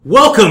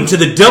Welcome to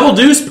the Double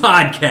Deuce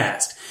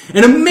Podcast,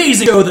 an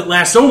amazing show that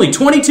lasts only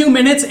 22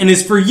 minutes and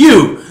is for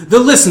you, the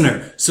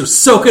listener, so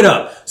soak it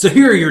up. So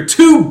here are your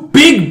two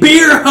big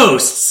beer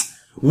hosts,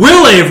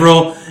 Will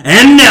Averill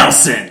and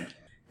Nelson.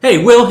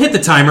 Hey, Will, hit the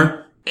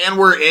timer. And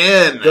we're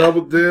in.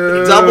 Double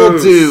Deuce. Double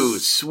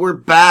Deuce. We're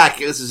back.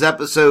 This is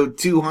episode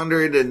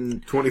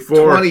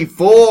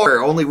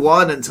 224. Only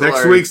one until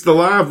next week's the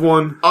live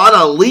one. On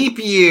a leap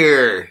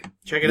year.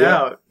 Check it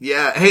out.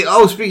 Yeah. Hey,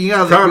 speaking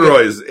of...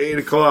 Conroy's, 8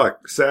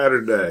 o'clock,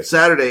 Saturday.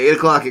 8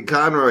 o'clock at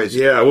Conroy's.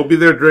 Yeah, we'll be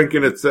there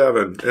drinking at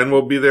 7. And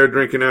we'll be there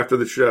drinking after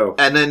the show.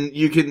 And then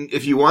you can,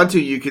 if you want to,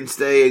 you can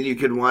stay and you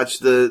can watch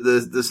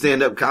the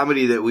stand-up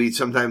comedy that we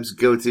sometimes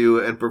go to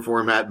and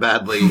perform at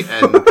badly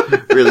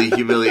and really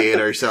humiliate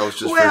ourselves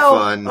just for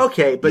fun.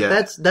 Okay,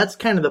 but that's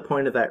kind of the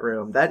point of that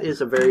room. That is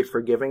a very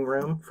forgiving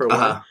room, for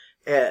one.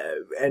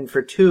 And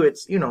for two,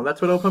 it's,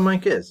 that's what open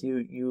mic is.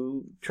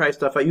 You try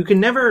stuff out. You can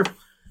never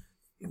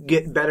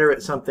get better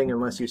at something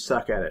unless you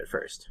suck at it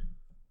first.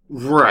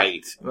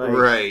 Right.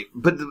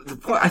 But the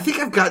point, I think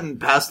I've gotten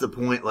past the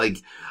point, I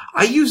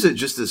use it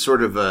just as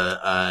sort of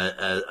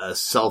a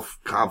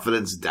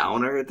self-confidence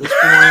downer at this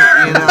point,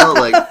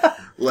 I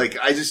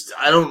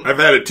don't... I've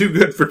had it too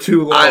good for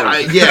too long.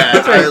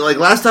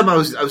 Last time I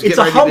was getting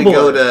ready to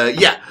go to...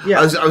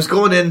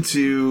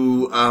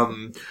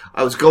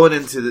 I was going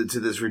into to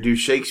this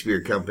Reduced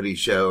Shakespeare Company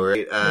show,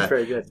 right? That's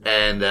very good.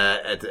 And,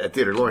 at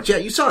Theater Lawrence. Yeah,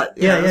 you saw it.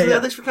 Yeah.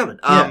 Thanks for coming.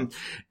 Yeah.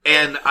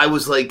 And I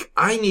was like,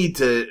 I need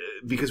to,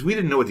 because we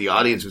didn't know what the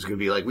audience was going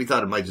to be like. We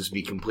thought it might just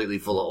be completely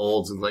full of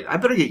olds, and I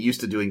better get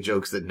used to doing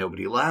jokes that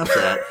nobody laughs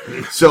at.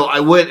 So I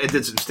went and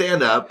did some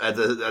stand up at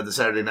the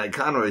Saturday Night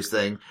Conroy's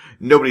thing.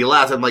 Nobody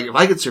laughed. I'm like, if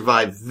I could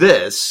survive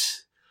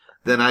this,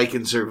 then I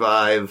can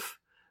survive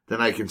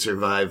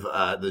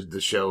the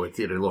show at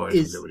Theater Lawrence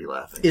with nobody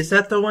laughing. Is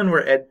that the one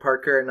where Ed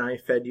Parker and I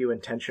fed you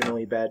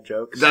intentionally bad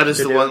jokes? That is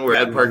the one where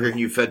Ed Parker and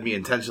you fed me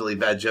intentionally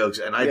bad jokes,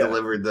 and I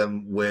delivered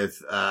them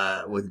with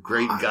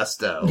great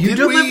gusto. You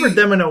delivered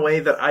them in a way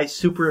that I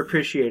super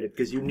appreciated,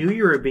 because you knew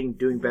you were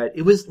doing bad.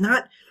 It was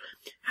not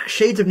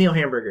shades of Neil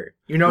Hamburger.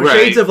 Right.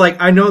 Shades of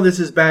I know this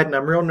is bad and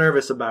I'm real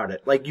nervous about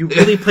it. You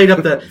really played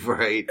up the...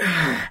 Right.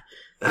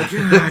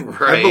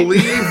 Right. I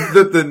believe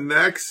that the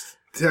next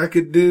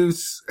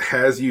Techaduce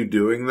has you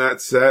doing that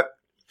set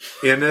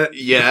in it.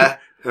 Yeah.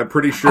 I'm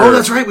pretty sure. Oh,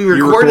 that's right. We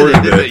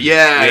recorded it.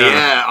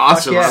 Yeah.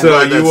 Awesome. Yeah.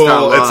 So you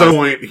will at some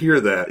point hear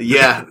that.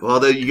 Yeah. Well,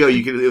 there you go.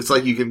 It's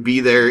like you can be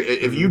there.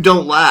 If you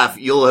don't laugh,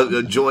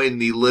 you'll join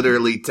the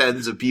literally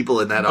tens of people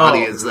in that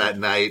audience that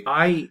night.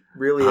 I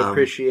really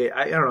appreciate,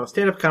 I don't know,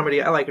 stand-up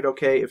comedy, I like it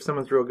okay. If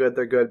someone's real good,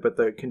 they're good. But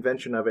the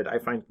convention of it, I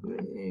find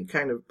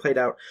kind of played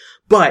out.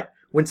 But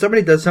when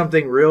somebody does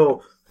something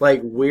real,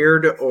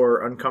 weird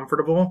or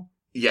uncomfortable...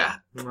 Yeah.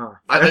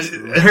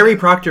 Harry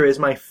Proctor is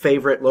my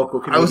favorite local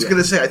comedian. I was going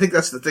to say, I think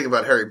that's the thing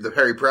about the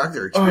Harry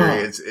Proctor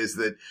experience is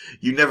that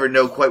you never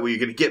know quite what you're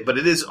going to get, but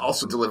it is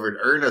also delivered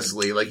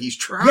earnestly. He's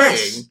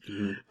trying.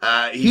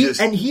 Yes.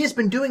 And he has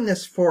been doing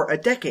this for a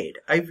decade.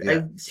 I've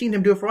seen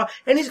him do it for a while,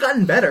 and he's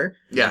gotten better.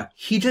 Yeah.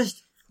 He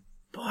just,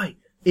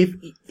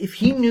 if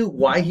he knew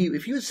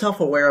if he was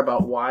self-aware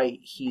about why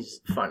he's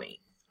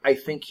funny, I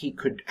think he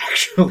could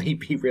actually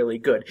be really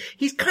good.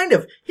 His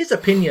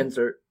opinions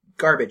are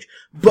garbage,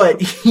 but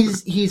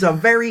he's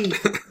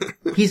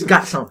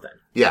got something.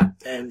 Yeah.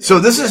 So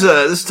this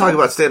is talking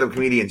about stand-up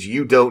comedians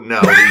you don't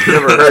know, that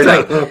you've never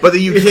heard of, but that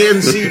you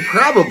can see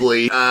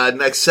probably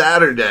next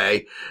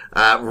Saturday,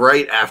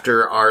 right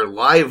after our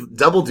live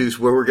Double Deuce,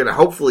 where we're going to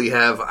hopefully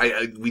have.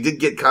 We did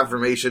get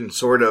confirmation,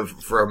 sort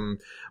of, from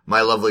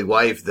my lovely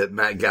wife that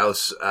Matt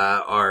Gauss,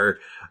 our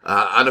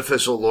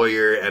unofficial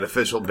lawyer and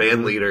official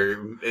band leader,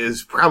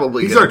 is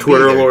probably. He's our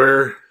Twitter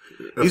lawyer.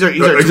 He's our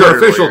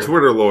official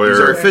Twitter lawyer. He's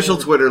our official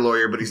Twitter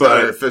lawyer, but he's not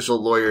our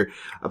official lawyer.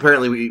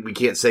 Apparently, we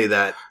can't say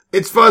that.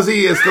 It's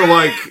fuzzy as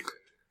to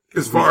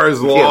as far as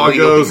law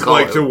goes,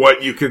 to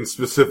what you can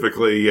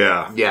specifically,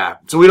 Yeah.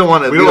 So we don't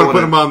want to. We don't want to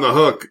put him on the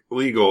hook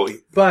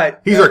legally.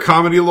 But he's our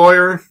comedy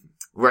lawyer,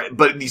 right?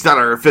 But he's not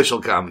our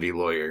official comedy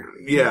lawyer.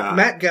 Yeah.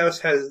 Matt Gauss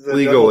has the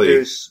legally. Double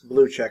Deuce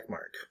blue check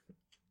mark.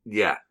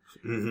 Yeah.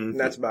 Mm-hmm.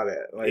 That's about it.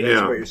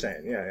 That's what you're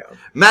saying. Yeah.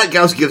 Matt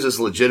Gauss gives us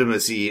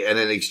legitimacy, and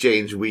in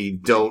exchange, we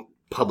don't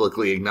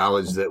publicly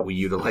acknowledge that we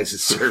utilize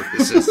his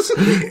services.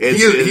 He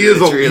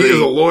is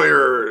a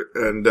lawyer,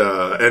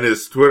 and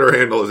his Twitter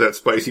handle is at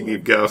Spicy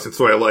Beef Gauss, and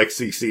so I like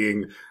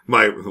CCing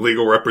my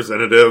legal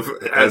representative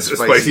as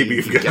Spicy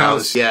Beef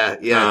Gauss. Yeah.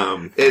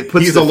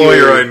 He's a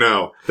lawyer I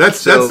know.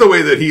 That's the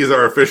way that he is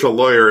our official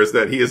lawyer, is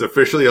that he is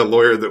officially a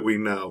lawyer that we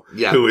know,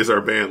 who is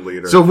our band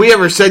leader. So if we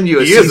ever send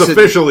you he is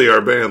officially our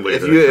band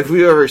leader. If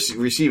we ever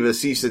receive a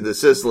cease and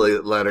desist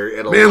letter,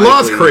 it'll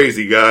law's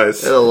crazy,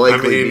 guys. It'll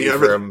likely be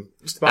from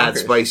at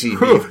Spicy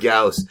Beef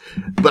Gauss.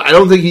 But I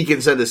don't think he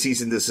can send a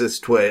cease and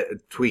desist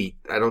tweet.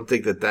 I don't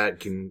think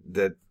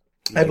that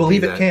I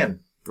believe it can.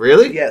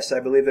 Really? Yes, I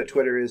believe that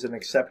Twitter is an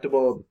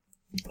acceptable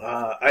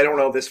I don't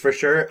know this for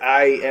sure.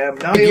 I am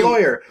not a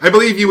lawyer. I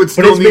believe you would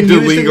still need to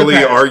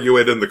legally argue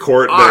it in the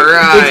court. All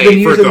right. It's been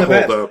used in the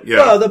past. Yeah.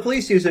 Well, the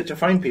police use it to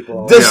find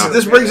people.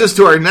 This brings us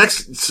to our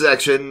next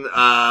section.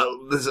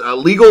 This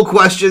legal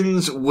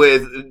questions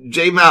with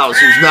Jay Mouse,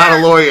 who's not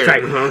a lawyer.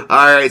 Right.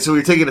 All right, so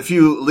we're taking a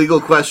few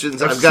legal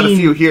questions. I've got a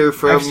few here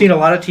from. I've seen a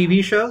lot of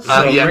TV shows.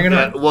 So bring it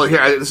on. Well,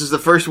 here this is the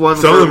first one.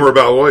 Some of them are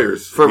about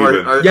lawyers. From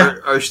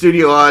our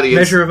studio audience.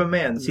 Measure of a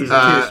Man, season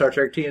 2, Star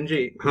Trek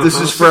TNG.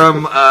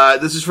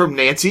 This is from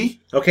Nancy.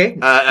 Okay.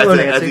 Hello,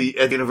 Nancy.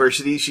 At the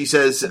university, she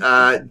says,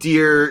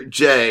 "Dear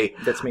Jay,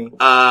 that's me.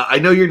 I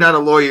know you're not a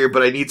lawyer,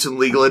 but I need some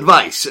legal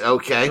advice."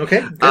 Okay.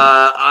 Okay. Good.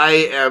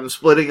 I am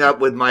splitting up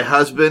with my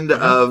husband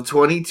of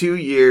 22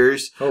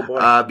 years. Oh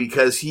boy.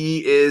 Because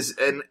he is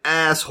an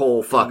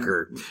asshole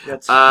fucker.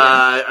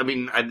 I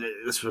mean,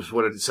 this was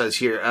what it says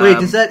here. Wait,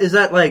 is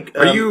that like?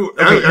 Are you?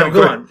 Okay,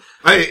 go on.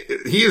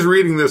 He is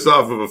reading this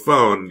off of a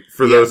phone.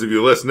 For those of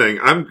you listening,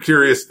 I'm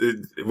curious.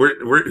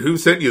 Who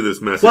sent you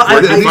this message?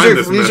 Well,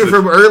 these are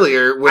from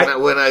earlier when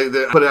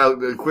I put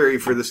out a query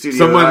for the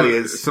studio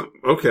audience.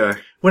 Okay.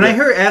 When I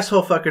hear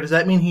asshole fucker, does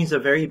that mean he's a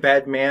very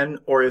bad man,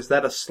 or is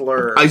that a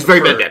slur? He's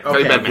very bad man.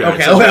 Very bad man.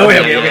 Okay.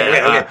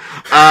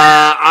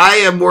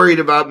 I am worried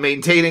about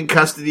maintaining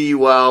custody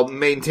while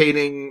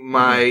maintaining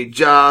my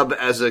job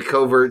as a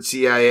covert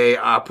CIA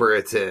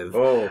operative.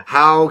 Oh.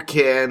 How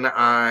can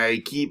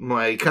I keep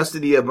my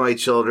custody of my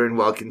children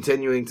while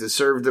continuing to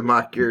serve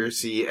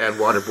democracy and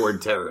waterboard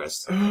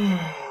terrorists?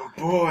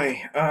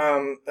 Boy,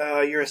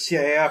 you're a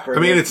CIA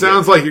operative. I mean, it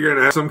sounds like you're going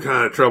to have some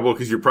kind of trouble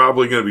because you're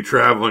probably going to be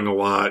traveling a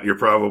lot. You're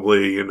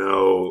probably,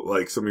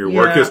 like some of your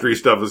work history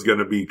stuff is going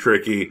to be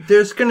tricky.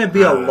 There's going to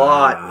be a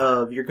lot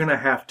of, you're going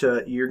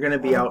to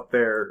be out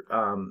there,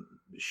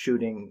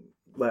 shooting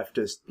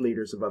leftist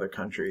leaders of other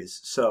countries.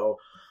 So,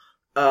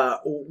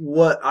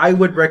 what I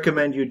would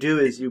recommend you do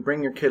is you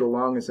bring your kid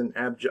along as an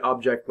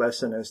object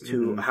lesson as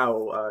to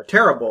how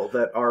terrible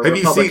that our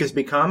republic has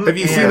become. Have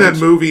you seen that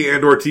movie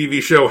and/or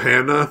TV show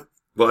Hannah?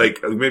 Like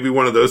maybe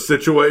one of those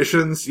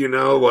situations,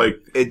 like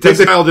take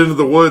the child into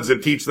the woods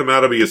and teach them how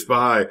to be a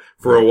spy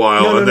for a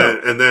while, and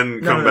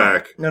then come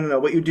back. No.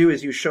 What you do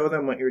is you show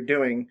them what you're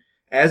doing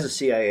as a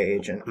CIA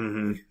agent,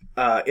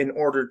 in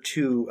order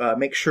to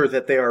make sure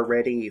that they are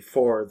ready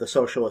for the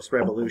socialist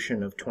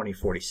revolution of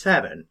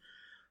 2047.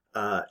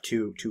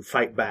 To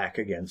fight back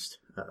against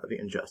the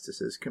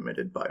injustices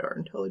committed by our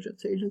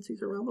intelligence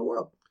agencies around the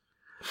world.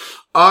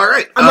 All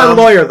right. I'm not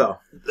a lawyer, though.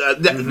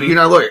 You're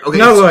not a lawyer. Okay.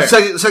 Not a lawyer.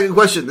 Second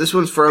question. This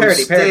one's from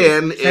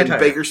Stan in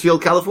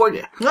Bakersfield,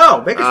 California.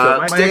 No,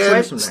 Bakersfield. My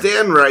ex-wife's from there.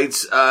 Stan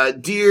writes,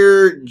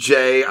 Dear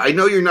Jay, I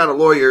know you're not a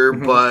lawyer,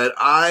 but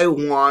I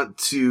want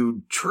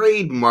to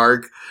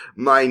trademark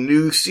my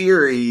new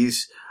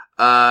series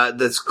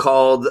that's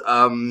called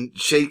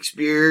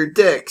Shakespeare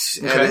Dicks,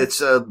 and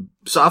it's a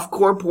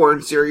softcore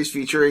porn series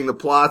featuring the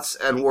plots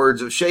and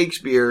words of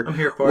Shakespeare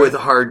with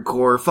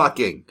hardcore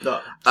fucking. No,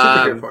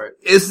 super here for it.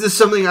 Is this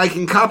something I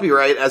can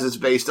copyright as it's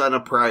based on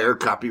a prior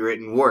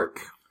copywritten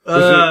work?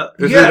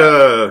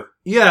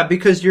 Yeah,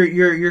 because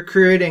you're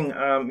creating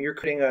a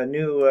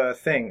new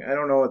thing. I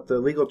don't know what the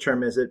legal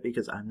term is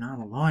because I'm not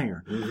a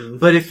lawyer.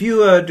 But if you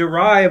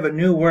derive a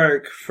new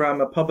work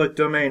from a public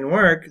domain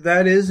work,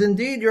 that is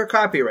indeed your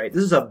copyright.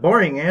 This is a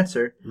boring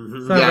answer.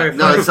 It's not very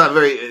funny. It's not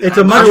very. It's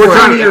a much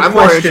funnier I'm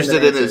more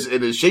interested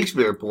in his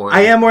Shakespeare porn.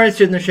 I am more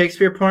interested in the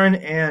Shakespeare porn,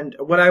 and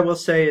what I will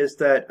say is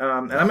that,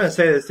 and I'm going to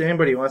say this to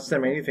anybody who wants to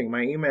send me anything.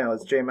 My email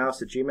is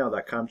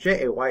jmouse@gmail.com.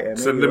 JAYMAUS.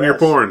 Send them your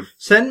porn.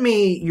 Send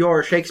me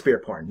your Shakespeare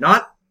porn,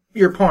 not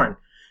your porn.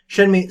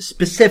 Send me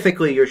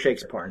specifically your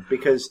Shakespeare porn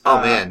because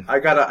man, I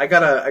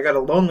got a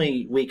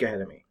lonely week ahead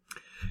of me.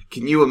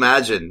 Can you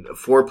imagine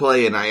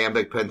foreplay in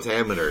iambic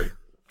pentameter?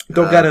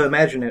 Don't gotta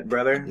imagine it,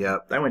 brother.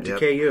 Yep. I went to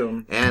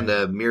KU. And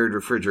a mirrored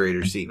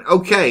refrigerator scene.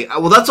 Okay,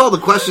 well that's all the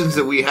questions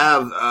that we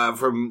have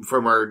from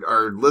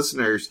our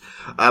listeners.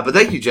 But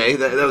thank you, Jay.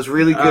 That was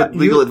really good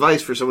legal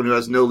advice for someone who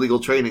has no legal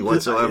training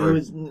whatsoever.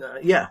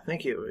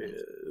 Thank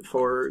you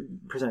for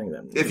presenting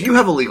them. If you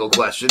have a legal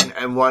question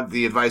and want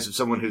the advice of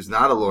someone who's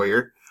not a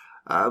lawyer,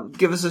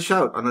 give us a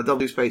shout on the Double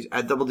Deuce page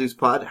at Double Deuce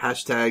Pod,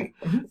 hashtag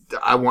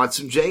I want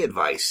some Jay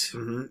advice.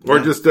 Or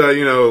just, put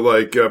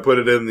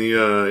it in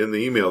the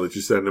email that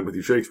you send them with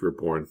your Shakespeare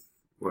porn.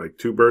 Like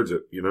two birds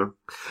And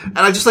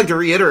I'd just like to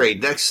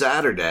reiterate, next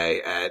Saturday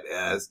at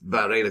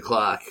about 8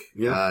 o'clock,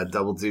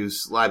 Double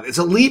Deuce Live. It's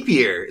a leap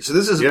year. So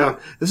this is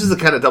the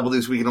kind of Double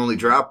Deuce we can only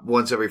drop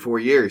once every 4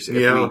 years.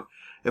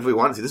 If we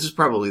wanted to. This is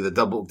probably the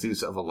Double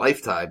Deuce of a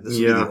lifetime. This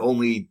will be the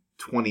only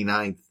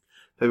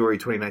February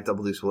 29th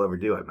Double Deuce we'll ever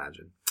do, I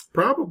imagine.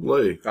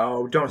 Probably.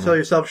 Oh, don't sell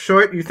yourself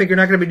short. You think you're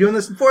not going to be doing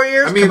this in 4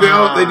 years? I mean,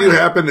 they do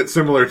happen at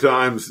similar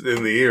times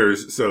in the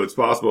years, so it's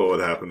possible it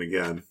would happen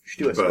again. You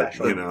should do a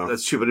special.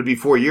 That's true, but it'd be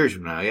 4 years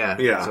from now,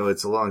 yeah. So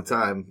it's a long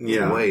time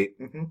to wait.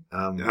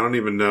 I don't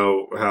even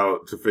know how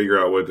to figure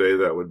out what day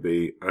that would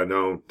be. I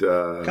don't...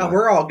 God,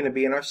 we're all going to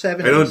be in our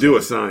 70s. I don't do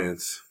a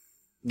science.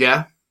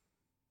 Yeah?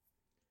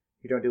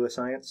 You don't do a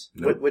science?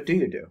 Nope. What do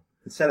you do?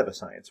 instead of a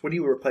science? What do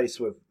you replace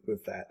with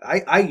that?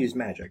 I use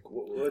magic.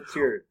 What's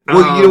your...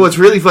 Well, you know what's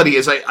really funny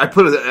is I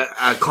put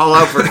a call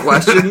out for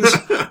questions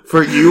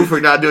for you for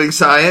not doing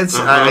science.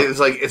 It was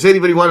like, does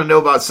anybody want to know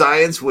about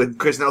science with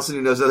Chris Nelson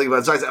who knows nothing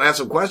about science? And I have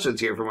some questions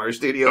here from our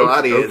studio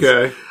audience.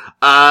 Okay.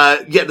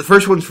 Yeah, the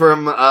first one's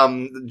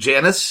from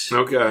Janice.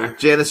 Okay.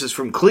 Janice is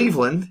from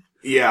Cleveland.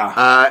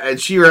 Yeah. And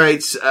she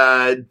writes,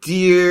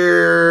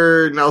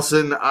 Dear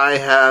Nelson, I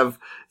have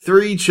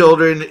 3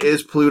 children.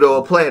 Is Pluto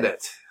a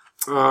planet?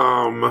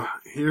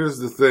 Here's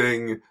the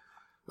thing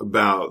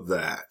about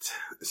that.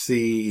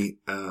 See,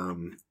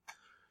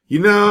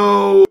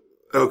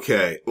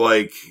 okay,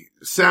 like,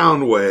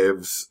 sound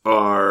waves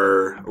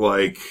are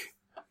like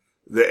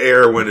the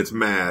air when it's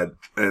mad.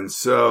 And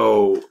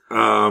so,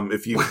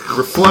 if you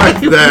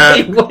reflect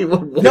that, No,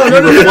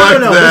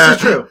 this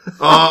is true.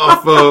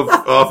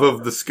 off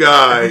of the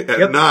sky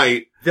at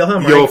night,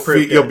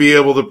 you'll be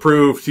able to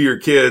prove to your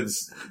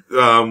kids,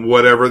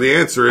 whatever the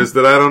answer is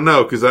that I don't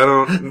know, because I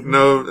don't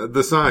know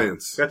the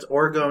science. That's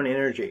orgone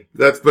energy.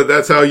 But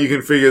that's how you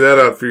can figure that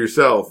out for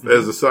yourself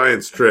as a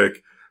science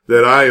trick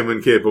that I am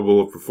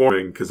incapable of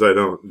performing because I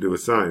don't do a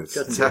science.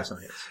 Doesn't do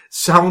science.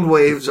 Sound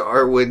waves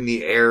are when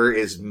the air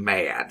is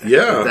mad.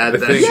 Yeah.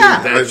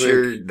 That's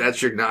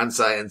your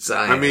non-science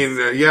science. I mean,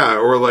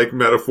 or like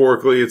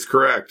metaphorically, it's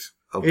correct.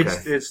 Okay.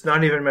 It's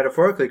not even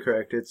metaphorically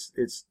correct. It's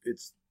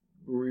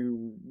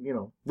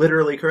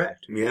literally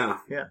correct. Yeah.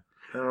 Yeah.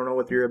 I don't know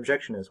what your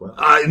objection is. Well,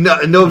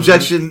 no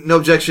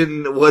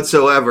objection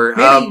whatsoever.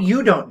 Maybe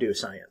you don't do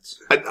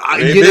science.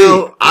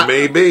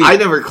 Maybe. I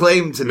never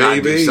claimed to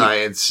not do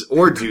science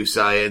or do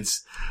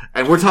science.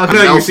 And we're talking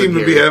about you seem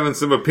to be having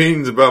some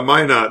opinions about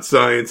my not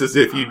science as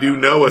if you do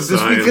know a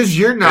science. Just because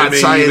you're not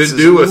science is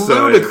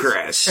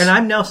ludicrous. And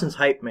I'm Nelson's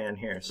hype man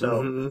here,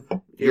 so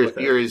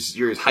you're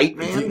his hype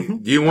man.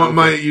 Do you want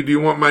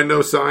my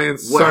no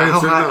science?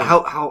 Science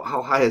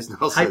how high is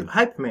Nelson?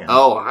 Hype man.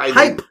 Oh,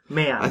 hype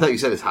man. I thought you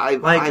said his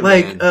hype.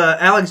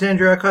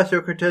 Alexandria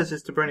Ocasio-Cortez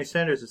is to Bernie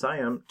Sanders as I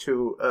am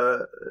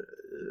to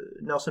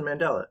Nelson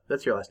Mandela.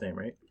 That's your last name,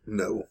 right?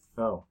 No.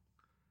 Oh.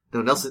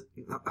 No, Nelson.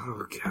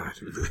 Oh, God.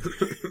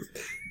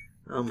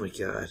 Oh, my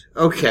God.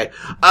 Okay.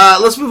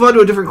 Let's move on to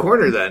a different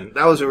corner then.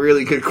 That was a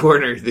really good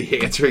corner,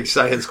 the answering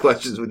science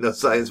questions with no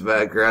science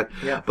background.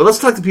 Yeah. But let's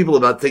talk to people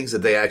about things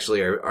that they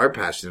actually are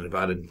passionate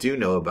about and do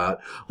know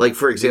about. Like,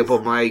 for example,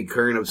 my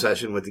current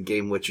obsession with the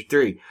game Witcher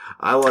 3.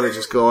 I want to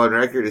just go on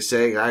record as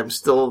saying I'm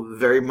still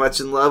very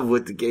much in love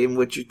with the game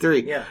Witcher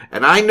 3. Yeah.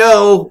 And I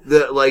know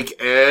that, like,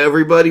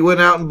 everybody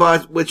went out and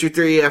bought Witcher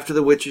 3 after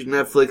the Witcher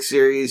Netflix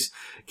series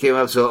came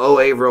up, so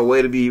Avro,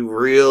 way to be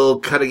real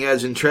cutting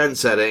edge and trend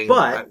setting.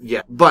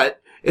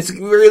 But it's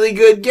a really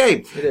good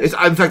game.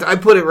 In fact, I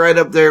put it right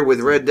up there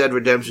with Red Dead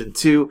Redemption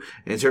 2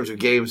 in terms of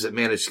games that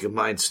manage to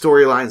combine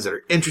storylines that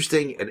are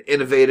interesting and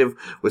innovative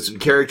with some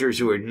characters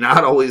who are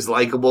not always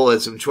likable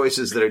and some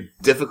choices that are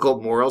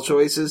difficult moral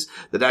choices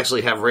that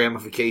actually have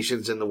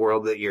ramifications in the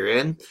world that you're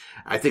in.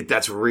 I think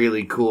that's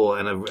really cool,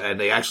 and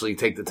they actually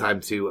take the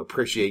time to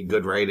appreciate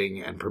good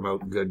writing and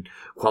promote good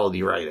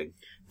quality writing.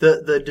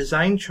 The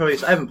design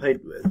choice, I haven't played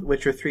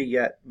Witcher 3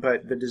 yet,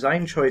 but the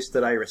design choice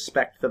that I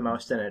respect the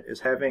most in it is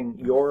having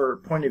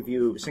your point of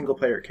view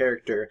single-player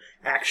character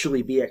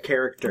actually be a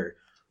character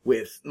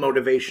with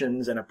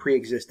motivations and a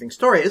pre-existing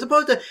story, as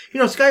opposed to,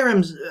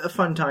 Skyrim's a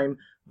fun time,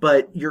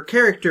 but your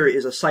character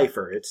is a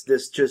cipher. It's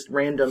this just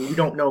random, you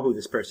don't know who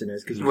this person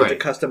is because you get to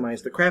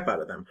customize the crap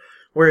out of them.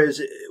 Whereas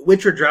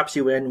Witcher drops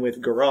you in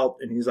with Geralt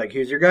and he's like,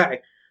 here's your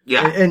guy.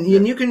 Yeah. And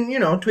you can,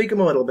 tweak him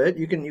a little bit.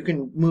 You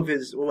can move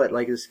his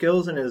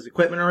skills and his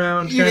equipment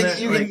around. You can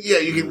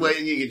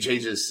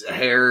change his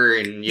hair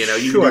and, you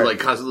can do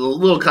like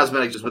little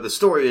cosmetic just, but the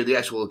story of the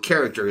actual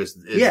character is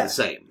the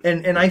same.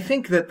 And I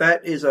think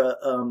that is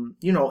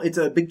it's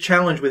a big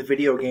challenge with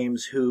video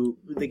games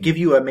they give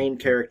you a main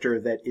character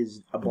that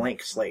is a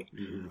blank slate.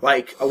 Mm-hmm.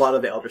 Like a lot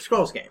of the Elder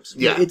Scrolls games.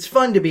 Yeah. It's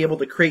fun to be able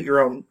to create your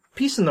own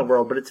piece in the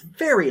world, but it's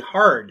very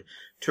hard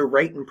to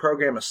write and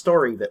program a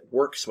story that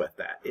works with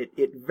that.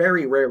 It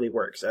very rarely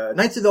works.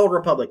 Knights of the Old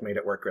Republic made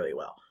it work really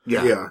well.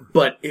 Yeah.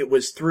 But it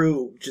was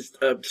through just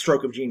a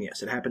stroke of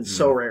genius. It happens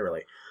so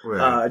rarely.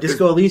 Right.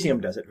 Disco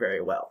Elysium does it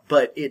very well.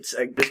 But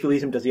Disco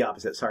Elysium does the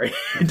opposite, sorry.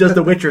 It does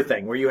the Witcher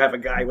thing, where you have a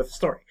guy with a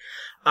story.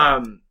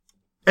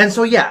 And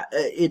so,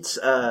 it's,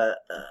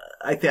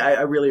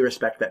 I really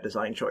respect that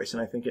design choice,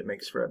 and I think it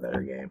makes for a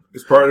better game.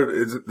 It's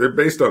they're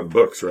based on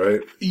books,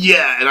 right?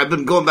 Yeah, and I've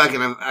been going back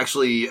and I've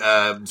actually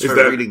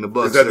started reading the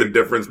books. Is that the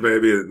difference,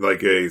 maybe?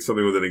 Like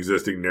something with an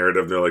existing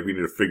narrative, they're like, we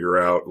need to figure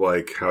out,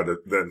 like, how to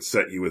then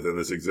set you within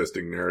this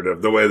existing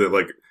narrative. The way that,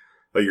 like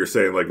you're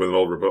saying, like with an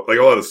old Republic, like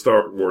a lot of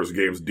Star Wars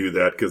games do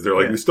that because they're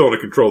like, we still want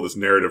to control this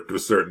narrative to a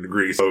certain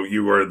degree. So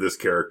you are this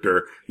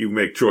character, you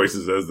make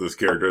choices as this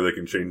character. They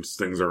can change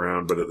things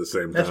around, but at the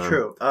same time, that's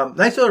true.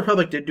 Knights of the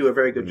Republic did do a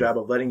very good job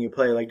of letting you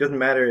play. Like, doesn't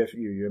matter if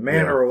you're a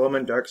man or a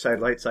woman, dark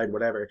side, light side,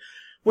 whatever.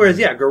 Whereas,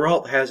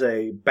 Geralt has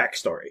a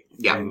backstory.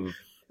 Yeah. And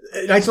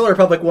Knights of the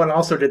Republic 1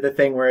 also did the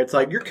thing where it's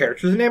like, your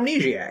character's an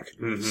amnesiac.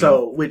 Mm-hmm.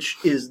 So, which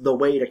is the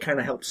way to kind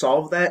of help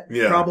solve that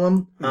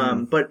problem.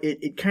 Mm-hmm. But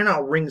it kind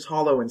of rings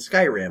hollow in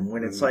Skyrim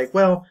when it's like,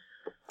 well,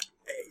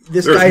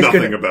 this There's guy's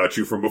nothing gonna... about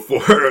you from before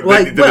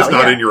that is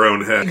not in your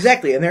own head.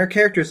 Exactly, and there are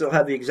characters that'll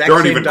have the exact There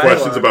aren't same even dialogue.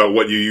 questions about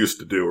what you used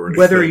to do or anything.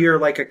 Whether you're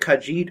like a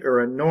Khajiit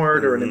or a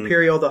Nord or an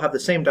Imperial, they'll have the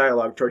same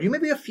dialogue toward you.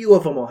 Maybe a few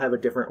of them will have a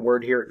different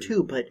word here or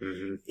two, but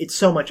it's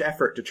so much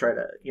effort to try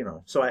to,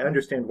 so I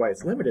understand why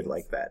it's limited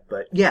like that.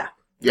 But yeah.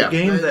 Yeah, a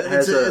game that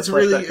has it's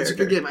a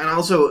good game, and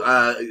also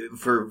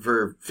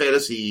for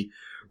fantasy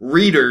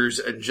readers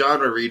and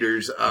genre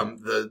readers,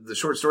 the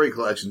short story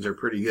collections are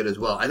pretty good as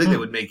well. I think they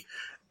would make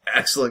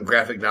excellent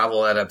graphic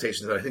novel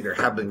adaptations, and I think there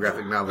have been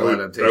graphic novel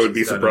adaptations. I would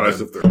be surprised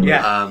if there.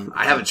 Yeah,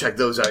 I haven't checked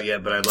those out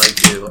yet, but I'd like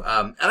to.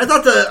 And I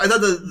thought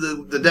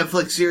the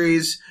Netflix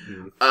series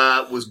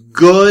was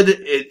good.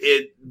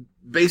 It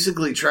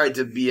basically tried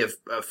to be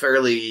a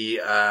fairly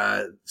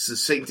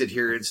succinct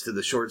adherence to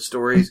the short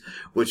stories,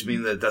 which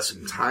means that that's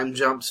some time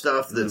jump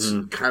stuff that's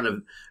kind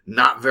of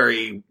not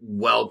very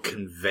well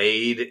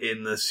conveyed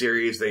in the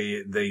series.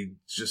 They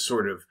just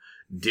sort of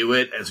do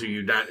it, and so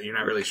you're not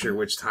really sure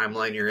which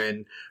timeline you're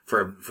in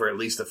for at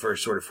least the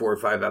first sort of 4 or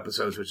 5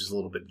 episodes, which is a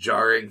little bit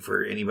jarring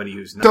for anybody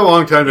who's not. It's a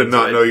long time to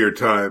not know your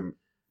timeline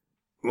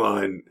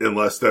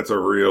unless that's a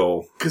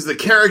real. Because the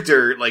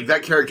character,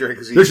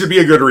 there should be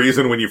a good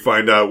reason when you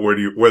find out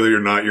whether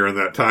or not you're in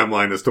that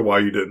timeline as to why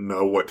you didn't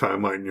know what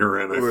timeline you're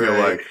in. I feel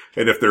like,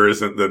 and if there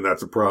isn't, then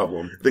that's a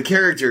problem. The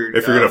character,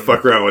 if you're gonna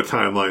fuck around with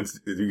timelines,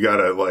 you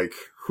gotta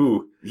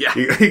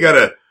you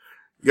gotta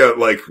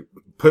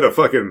put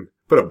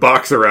a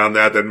box around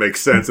that makes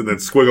sense and then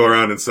squiggle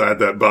around inside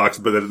that box,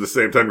 but then at the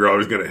same time, you're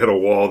always going to hit a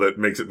wall that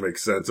makes it make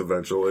sense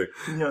eventually.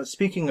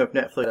 Speaking of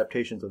Netflix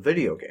adaptations of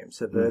video games,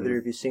 have either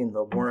of you seen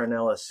the Warren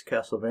Ellis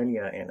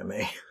Castlevania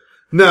anime?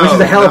 No. Which is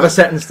a hell of a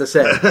sentence to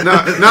say.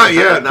 Not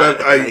yet,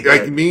 but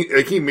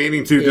I keep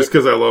meaning to just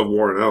because I love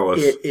Warren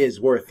Ellis. It is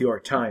worth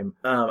your time.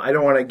 I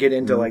don't want to get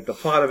into the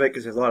plot of it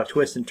because there's a lot of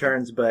twists and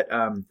turns, but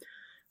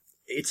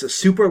it's a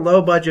super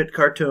low budget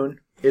cartoon.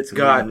 It's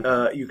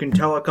got, you can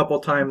tell a couple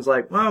times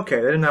okay,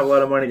 they didn't have a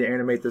lot of money to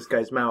animate this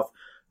guy's mouth.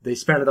 They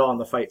spent it all on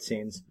the fight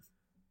scenes.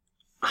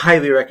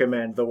 Highly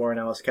recommend the Warren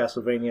Ellis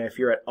Castlevania if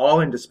you're at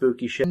all into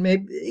spooky shit.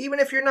 Maybe, even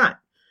if you're not.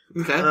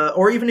 Okay.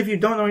 Or even if you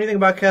don't know anything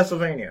about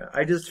Castlevania.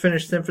 I just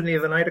finished Symphony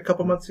of the Night a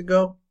couple months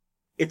ago.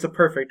 It's a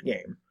perfect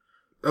game.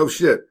 Oh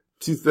shit.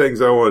 2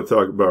 things I want to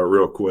talk about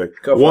real quick.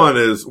 One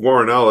is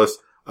Warren Ellis.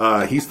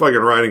 He's fucking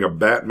writing a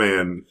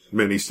Batman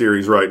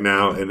miniseries right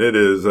now, and it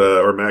is,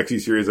 or maxi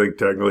series. I think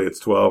technically it's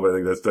 12. I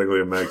think that's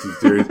technically a maxi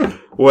series.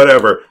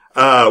 Whatever.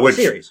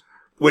 Series.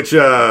 But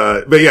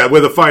yeah,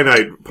 with a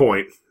finite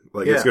point.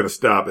 It's gonna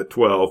stop at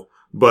 12.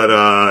 But,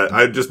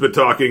 I've just been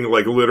talking,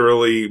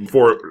 literally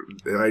before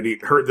I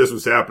heard this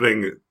was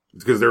happening,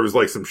 because there was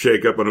some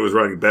shakeup when it was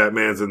writing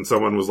Batman's, and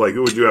someone was like,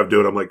 who would you have do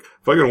it? I'm like,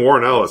 fucking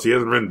Warren Ellis. He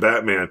hasn't written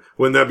Batman.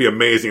 Wouldn't that be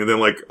amazing? And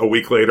then a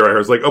week later I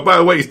was like, oh, by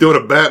the way, he's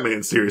doing a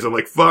Batman series. I'm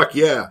like, fuck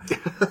yeah.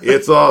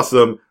 It's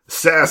awesome.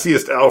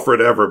 Sassiest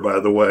Alfred ever, by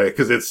the way,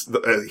 because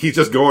he's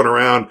just going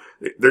around.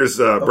 There's,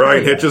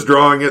 Brian Hitch is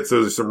drawing it,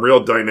 so there's some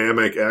real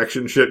dynamic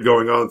action shit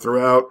going on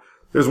throughout.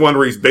 There's one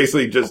where he's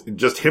basically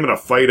just him in a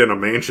fight in a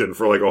mansion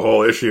for a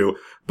whole issue.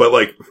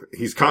 But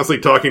he's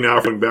constantly talking to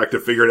Alfred back to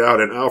figure it out,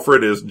 and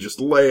Alfred is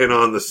just laying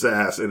on the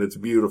sass, and it's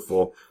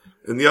beautiful.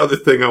 And the other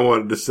thing I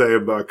wanted to say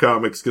about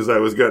comics, because I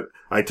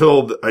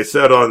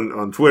said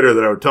on Twitter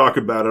that I would talk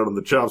about it on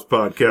the Chops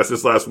podcast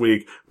this last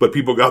week, but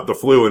people got the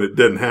flu and it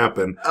didn't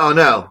happen. Oh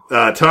no.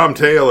 Tom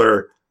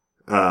Taylor,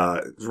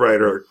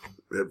 writer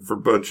for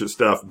a bunch of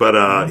stuff,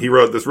 but he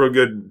wrote this real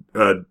good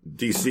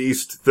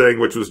Deceased thing,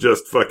 which was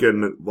just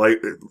fucking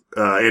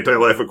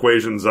anti-life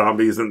equation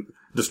zombies and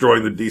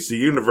destroying the DC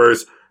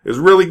universe. Is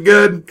really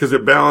good because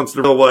it balanced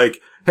the real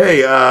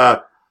hey,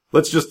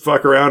 let's just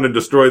fuck around and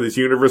destroy this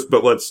universe,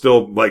 but let's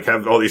still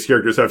have all these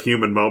characters have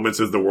human moments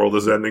as the world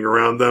is ending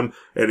around them.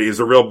 And he's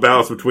a real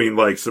balance between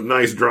some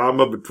nice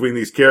drama between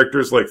these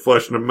characters,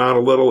 fleshing them out a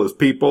little as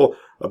people,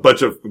 a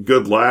bunch of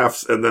good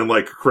laughs, and then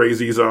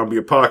crazy zombie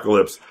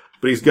apocalypse.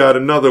 But he's got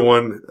another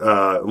one,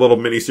 a little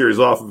mini-series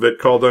off of it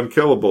called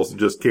Unkillables. It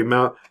just came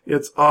out.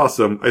 It's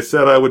awesome. I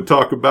said I would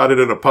talk about it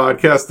in a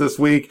podcast this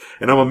week,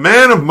 and I'm a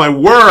man of my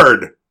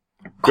word.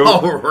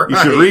 All right. You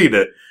should read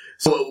it.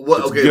 So,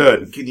 it's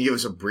good. Can you give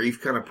us a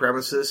brief kind of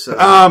premises?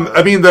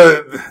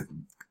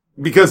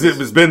 Because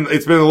it's been a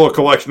little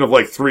collection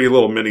of 3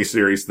 little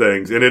mini-series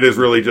things, and it is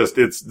really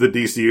it's the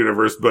DC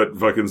universe, but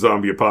fucking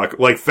zombie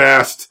apocalypse,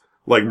 fast,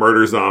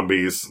 murder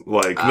zombies,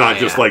 not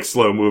just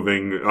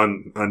slow-moving,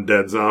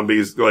 undead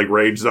zombies,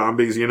 rage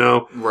zombies,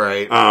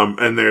 Right.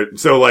 And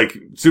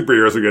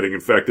superheroes are getting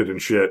infected and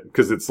shit,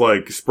 because it's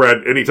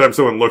spread, anytime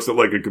someone looks at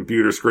a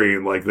computer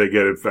screen, they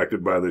get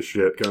infected by this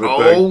shit kind of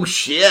thing. Oh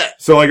shit.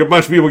 So a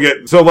bunch of people get,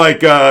 it's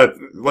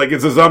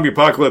a zombie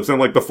apocalypse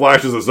and the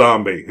Flash is a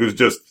zombie who's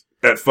just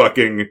at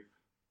fucking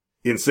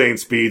insane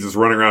speeds, is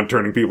running around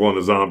turning people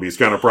into zombies,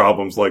 kind of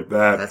problems like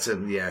that. That's it,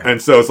 yeah.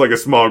 And so it's like a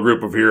small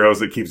group of heroes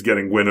that keeps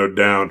getting winnowed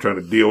down, trying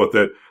to deal with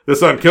it.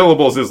 This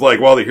Unkillables is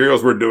like, while the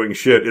heroes were doing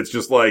shit, it's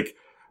just like,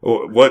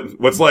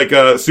 what's like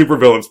a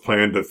supervillain's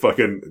plan to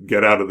fucking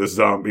get out of this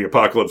zombie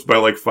apocalypse by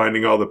like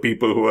finding all the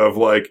people who have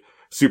like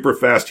super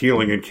fast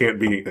healing and can't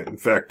be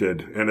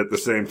infected. And at the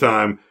same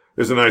time,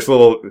 there's a nice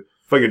little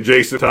fucking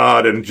Jason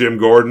Todd and Jim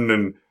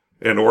Gordon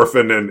and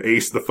Orphan and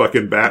Ace the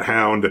fucking Bat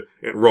Hound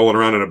rolling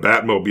around in a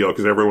Batmobile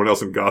because everyone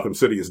else in Gotham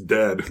City is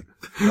dead.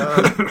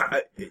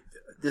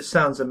 This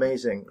sounds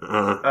amazing.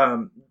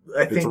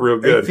 It's real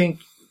good. I think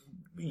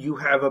you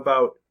have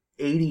about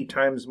 80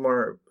 times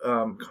more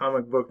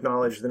comic book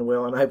knowledge than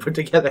Will and I put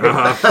together.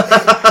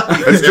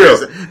 That's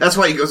true. That's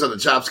why he goes on the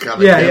Chops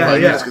comic.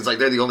 Yeah. Because like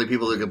they're the only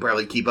people that can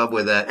probably keep up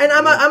with that. And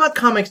I'm a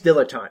comics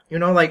dilettante. You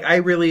know, like I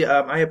really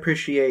I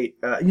appreciate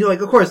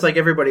like of course like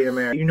everybody in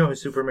America, you know who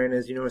Superman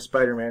is, you know who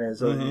Spider-Man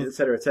is, et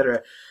cetera, et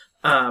cetera.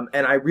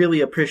 And I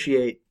really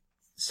appreciate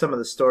some of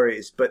the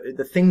stories, but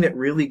the thing that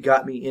really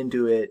got me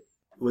into it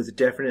was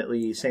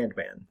definitely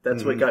Sandman.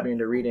 That's what got me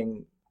into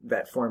reading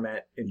that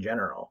format in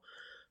general.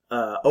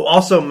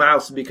 Also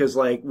Mouse, because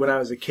like when I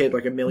was a kid,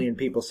 like a million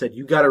people said,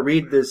 you gotta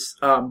read this,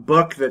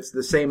 book that's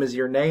the same as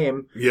your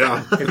name.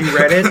 Yeah. Have you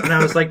read it? And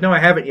I was like, no, I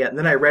haven't yet. And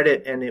then I read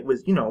it and it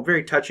was,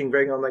 very touching,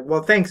 I'm like,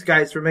 well, thanks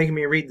guys for making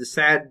me read the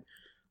sad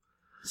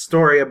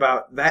story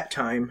about that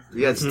time.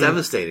 Yeah, it's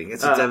devastating.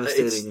 It's a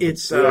devastating.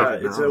 It's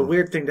a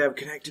weird thing to have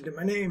connected to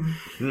my name.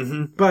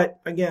 Mm-hmm. But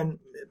again,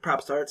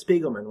 props to Art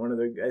Spiegelman, one of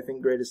the, I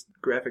think, greatest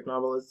graphic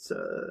novelists,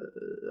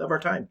 of our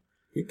time.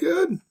 You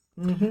good?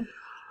 Mm-hmm.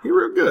 You're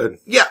real good.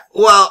 Yeah,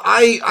 well,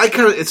 I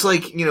kind of, it's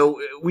like,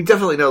 we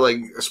definitely know, like,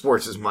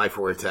 sports is my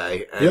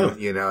forte. And,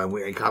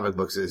 and comic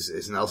books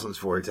is Nelson's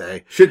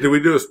forte. Shit, did we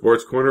do a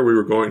sports corner? We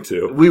were going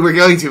to. We were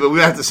going to, but we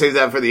have to save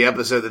that for the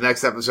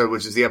next episode,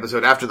 which is the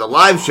episode after the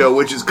live show,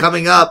 which is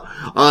coming up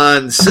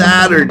on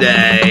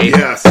Saturday.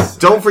 Yes.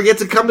 Don't forget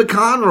to come to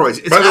Conroy's.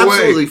 It's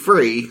absolutely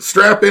free.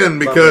 Strap in,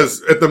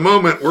 because at the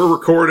moment we're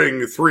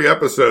recording 3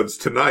 episodes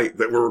tonight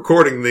that we're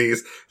recording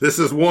these. This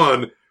is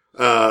one.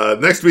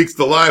 Next week's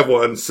the live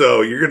one,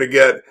 so you're gonna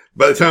get,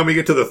 by the time we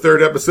get to the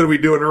 3rd episode we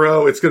do in a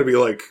row, it's gonna be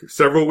like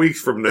several weeks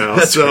from now.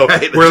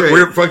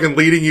 We're fucking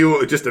leading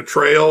you just a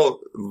trail,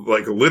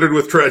 like littered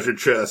with treasure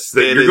chests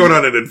that you're going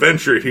on an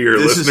adventure here,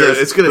 listeners.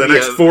 It's gonna be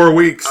next 4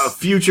 weeks. A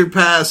future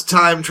past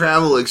time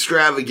travel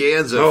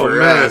extravaganza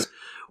for us.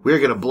 We're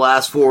going to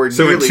blast forward.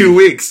 So in 2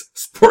 weeks,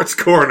 Sports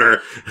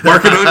Corner.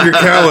 Mark it on your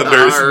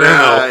calendars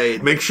now.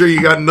 Right. Make sure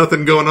you got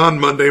nothing going on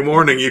Monday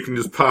morning. You can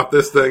just pop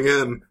this thing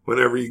in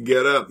whenever you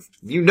get up.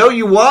 You know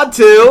you want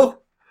to.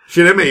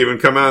 Shit, it may even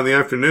come out in the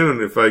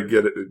afternoon if I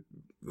get it,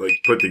 like,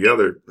 put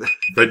together.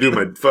 If I do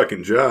my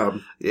fucking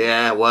job.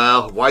 Yeah,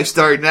 well, why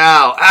start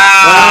now?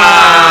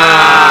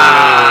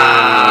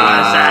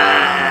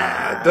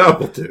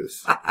 Double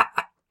Deuce. This has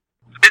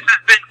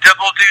been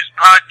Double Deuce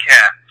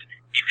Podcast.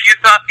 If you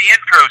thought the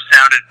intro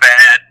sounded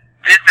bad,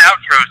 this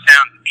outro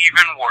sounds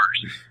even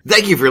worse.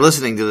 Thank you for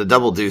listening to the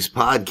Double Deuce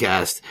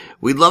Podcast.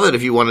 We'd love it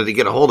if you wanted to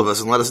get a hold of us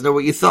and let us know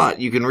what you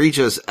thought. You can reach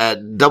us at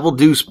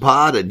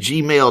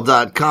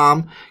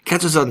doubledeucepod@gmail.com.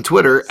 Catch us on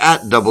Twitter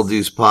at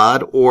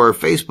doubledeucepod or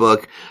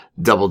Facebook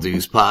Double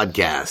Deuce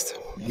Podcast.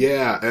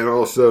 Yeah, and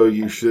also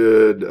you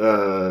should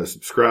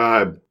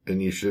subscribe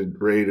and you should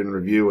rate and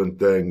review and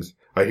things.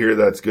 I hear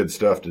that's good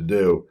stuff to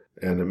do,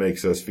 and it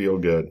makes us feel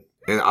good.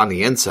 And on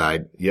the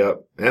inside.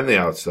 Yep, and the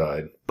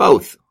outside.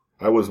 Both.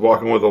 I was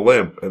walking with a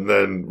limp, and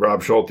then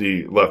Rob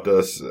Schulte left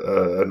us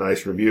a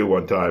nice review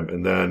one time,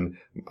 and then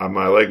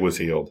my leg was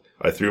healed.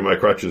 I threw my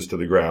crutches to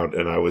the ground,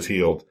 and I was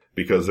healed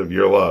because of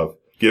your love.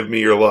 Give me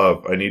your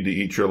love. I need to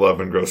eat your love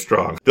and grow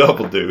strong.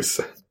 Double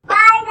Deuce.